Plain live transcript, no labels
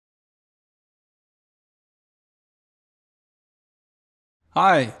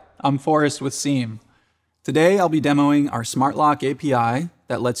Hi, I'm Forrest with Seam. Today I'll be demoing our SmartLock API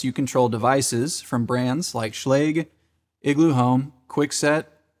that lets you control devices from brands like Schlage, Igloohome, Kwikset,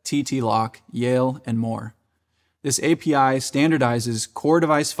 TTLock, Yale, and more. This API standardizes core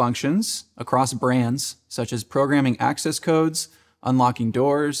device functions across brands such as programming access codes, unlocking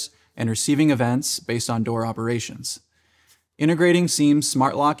doors, and receiving events based on door operations. Integrating Seam's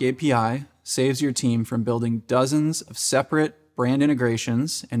SmartLock API saves your team from building dozens of separate brand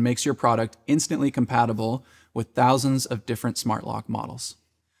integrations and makes your product instantly compatible with thousands of different smart lock models.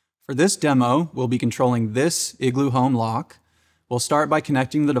 For this demo, we'll be controlling this Igloohome lock. We'll start by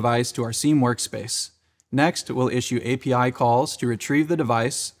connecting the device to our Seam workspace. Next, we'll issue API calls to retrieve the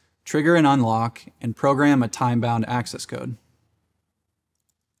device, trigger an unlock, and program a time-bound access code.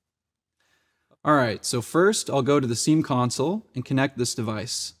 All right, so first I'll go to the Seam console and connect this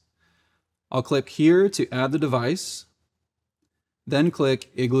device. I'll click here to add the device, then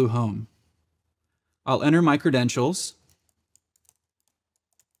click Igloohome. I'll enter my credentials.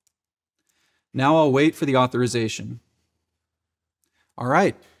 Now I'll wait for the authorization. All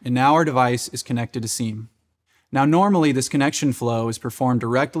right, and now our device is connected to Seam. Now normally this connection flow is performed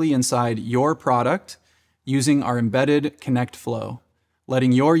directly inside your product using our embedded connect flow,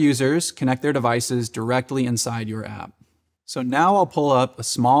 letting your users connect their devices directly inside your app. So now I'll pull up a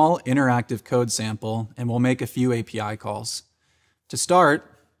small interactive code sample and we'll make a few API calls. To start,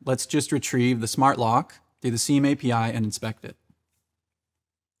 let's just retrieve the smart lock through the Seam API and inspect it.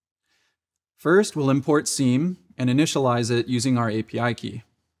 First, we'll import Seam and initialize it using our API key.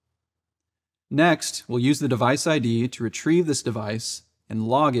 Next, we'll use the device ID to retrieve this device and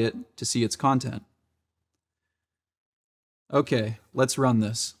log it to see its content. Okay, let's run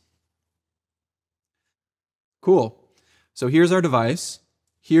this. Cool. So here's our device.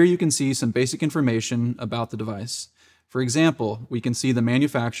 Here you can see some basic information about the device. For example, we can see the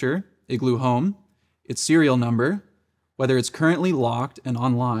manufacturer, Igloohome, its serial number, whether it's currently locked and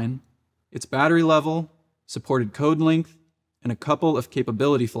online, its battery level, supported code length, and a couple of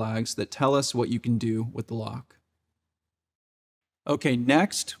capability flags that tell us what you can do with the lock. Okay,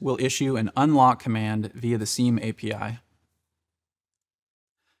 next we'll issue an unlock command via the Seam API.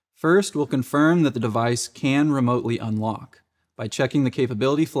 First, we'll confirm that the device can remotely unlock by checking the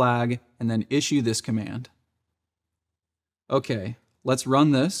capability flag and then issue this command. Okay, let's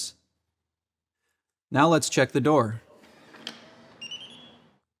run this. Now let's check the door.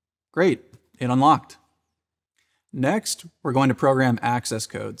 Great, it unlocked. Next, we're going to program access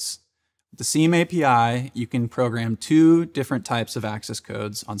codes. With the Seam API, you can program two different types of access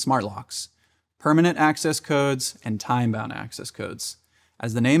codes on smart locks: permanent access codes and time-bound access codes.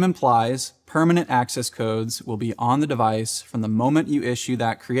 As the name implies, permanent access codes will be on the device from the moment you issue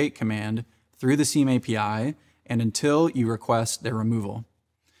that create command through the Seam API and until you request their removal.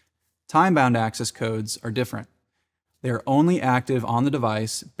 Time-bound access codes are different. They are only active on the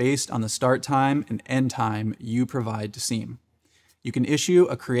device based on the start time and end time you provide to Seam. You can issue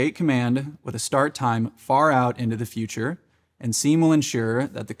a create command with a start time far out into the future, and Seam will ensure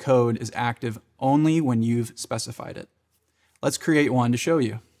that the code is active only when you've specified it. Let's create one to show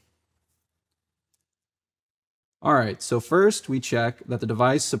you. All right, so first we check that the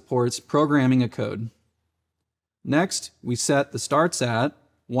device supports programming a code. Next, we set the starts at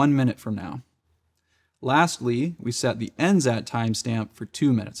 1 minute from now. Lastly, we set the ends at timestamp for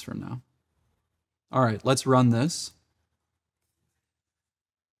 2 minutes from now. All right, let's run this.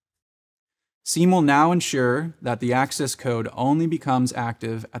 Seam will now ensure that the access code only becomes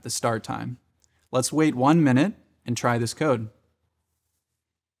active at the start time. Let's wait 1 minute and try this code.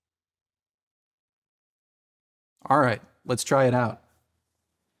 All right, let's try it out.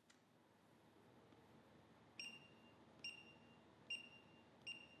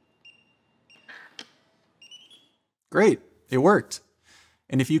 Great, it worked.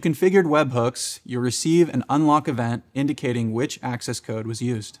 And if you configured webhooks, you'll receive an unlock event indicating which access code was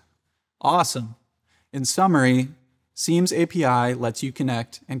used. Awesome. In summary, Seam's API lets you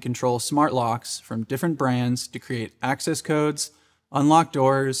connect and control smart locks from different brands to create access codes, unlock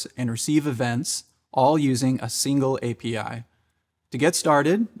doors, and receive events, all using a single API. To get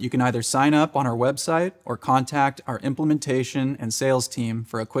started, you can either sign up on our website or contact our implementation and sales team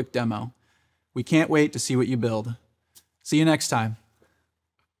for a quick demo. We can't wait to see what you build. See you next time.